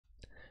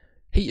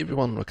Hey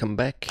everyone, welcome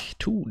back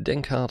to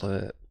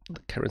Denkare, the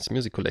Karen's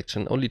music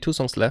collection. Only 2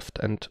 songs left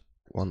and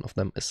one of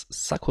them is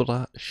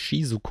Sakura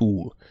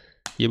Shizuku.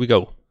 Here we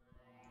go.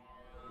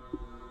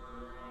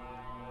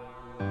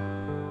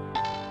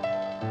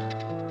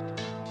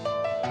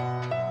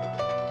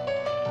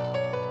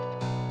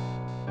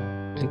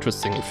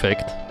 Interesting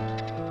effect.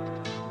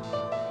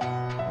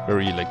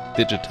 Very like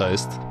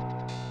digitized.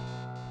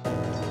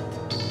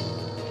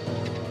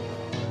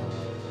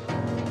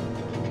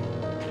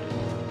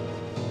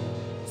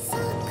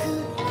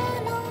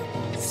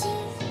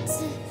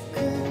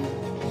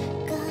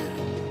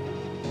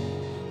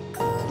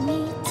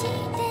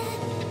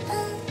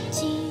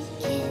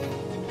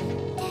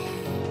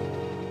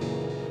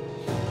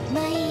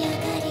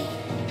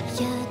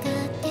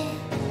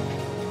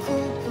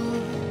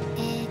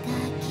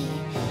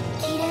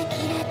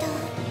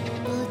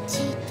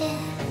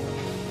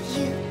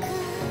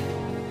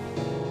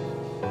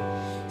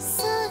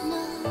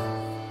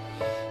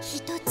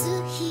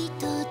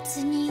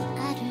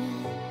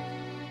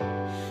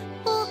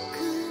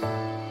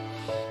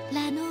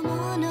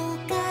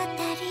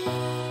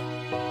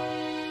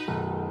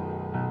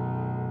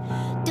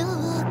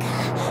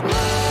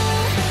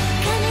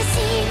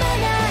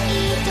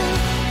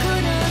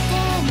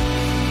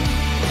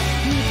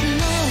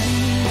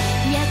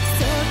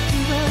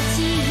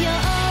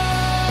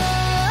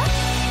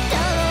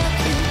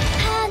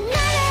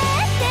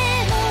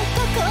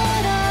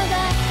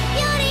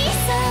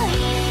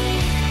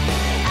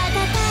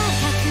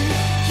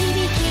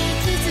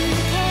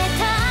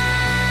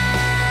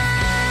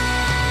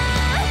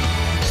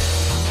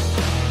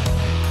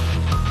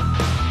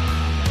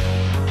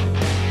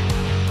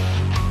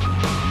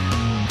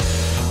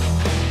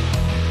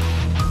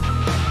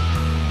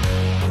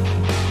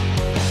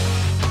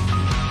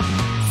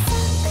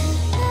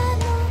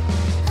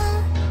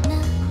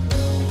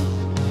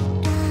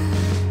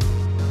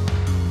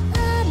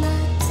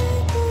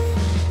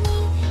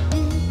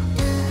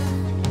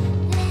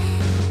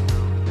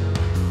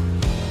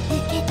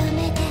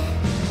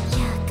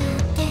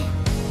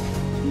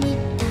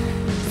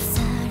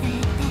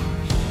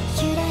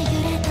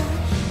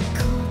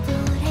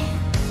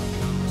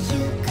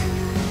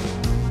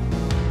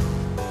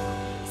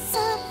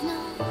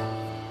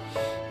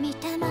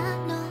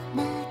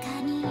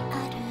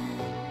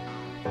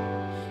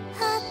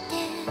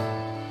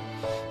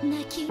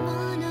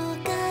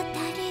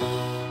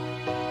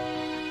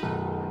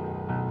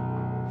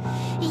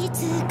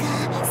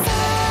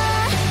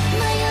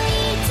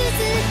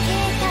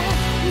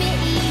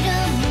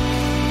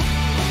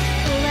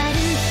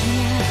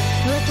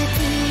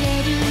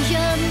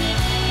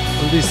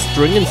 And these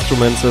string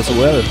instruments as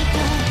well.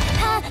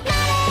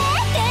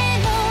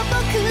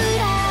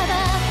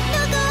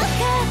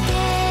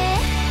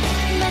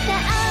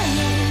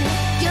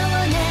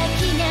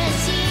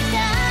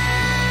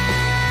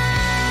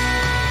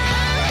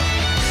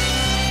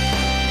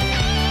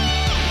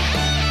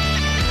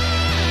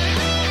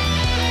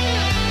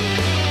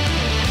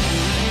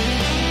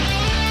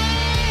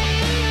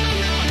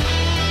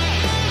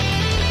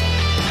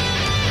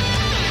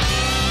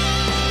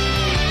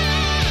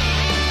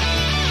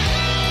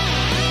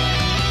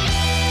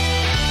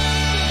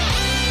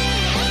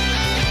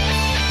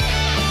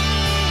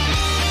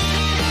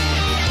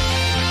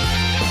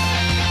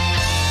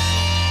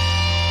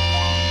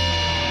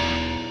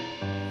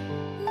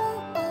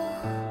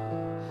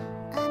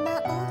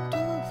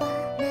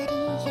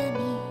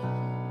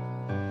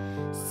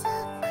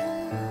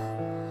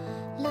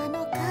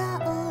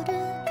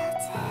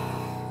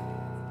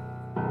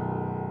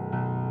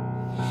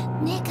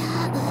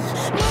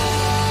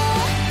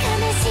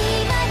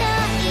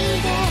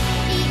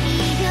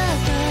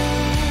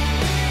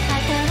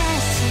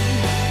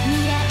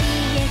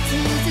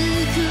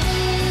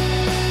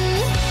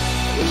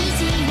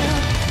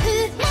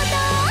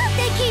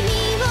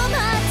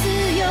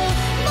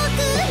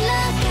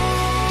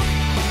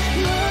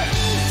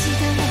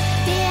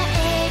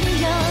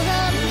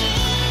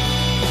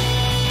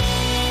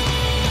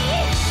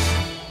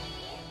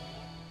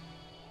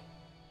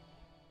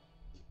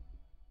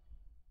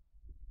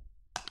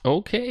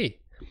 Okay.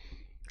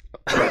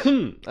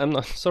 I'm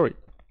not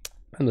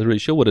really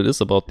sure what it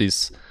is about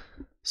these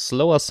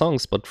slower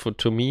songs, but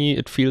to me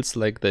it feels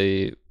like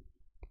they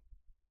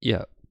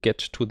get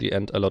to the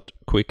end a lot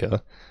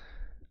quicker.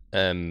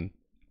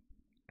 Didn't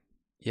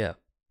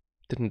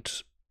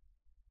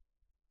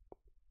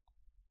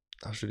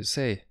how should you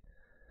say?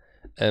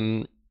 I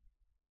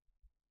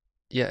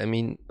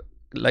mean,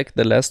 like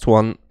the last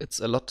one, it's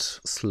a lot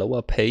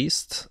slower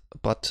paced,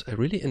 but I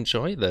really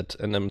enjoy that,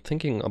 and I'm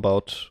thinking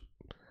about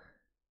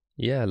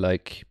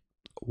like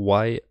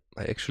why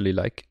I actually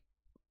like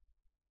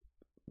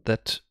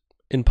that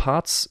in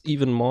parts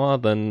even more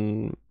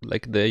than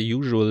like their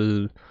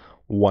usual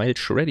wild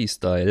shreddy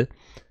style.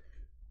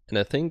 And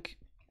I think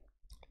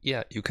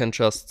you can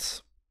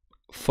just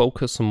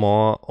focus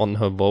more on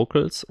her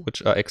vocals,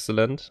 which are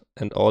excellent,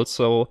 and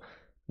also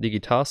the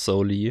guitar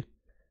solo.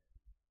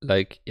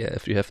 Like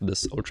if you have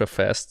this ultra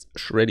fast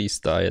shreddy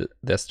style,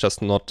 there's just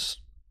not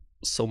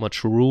so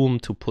much room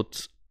to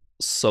put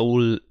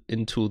soul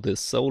into this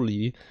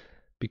solely,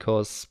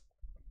 because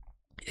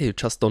you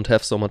just don't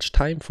have so much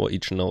time for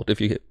each note.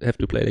 If you have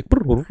to play like,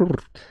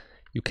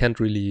 you can't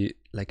really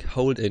like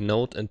hold a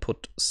note and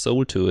put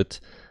soul to it,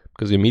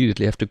 because you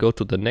immediately have to go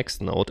to the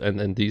next note. And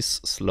in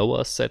these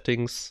slower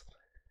settings,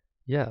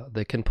 yeah,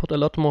 they can put a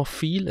lot more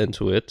feel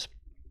into it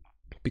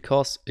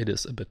because it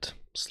is a bit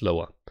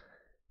slower.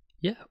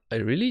 Yeah, I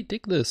really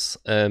dig this.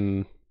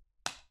 I'm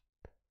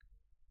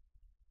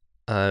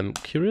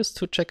curious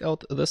to check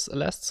out this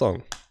last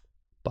song,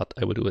 but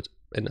I will do it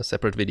in a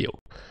separate video.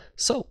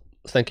 So,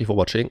 thank you for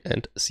watching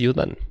and see you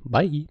then.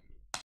 Bye!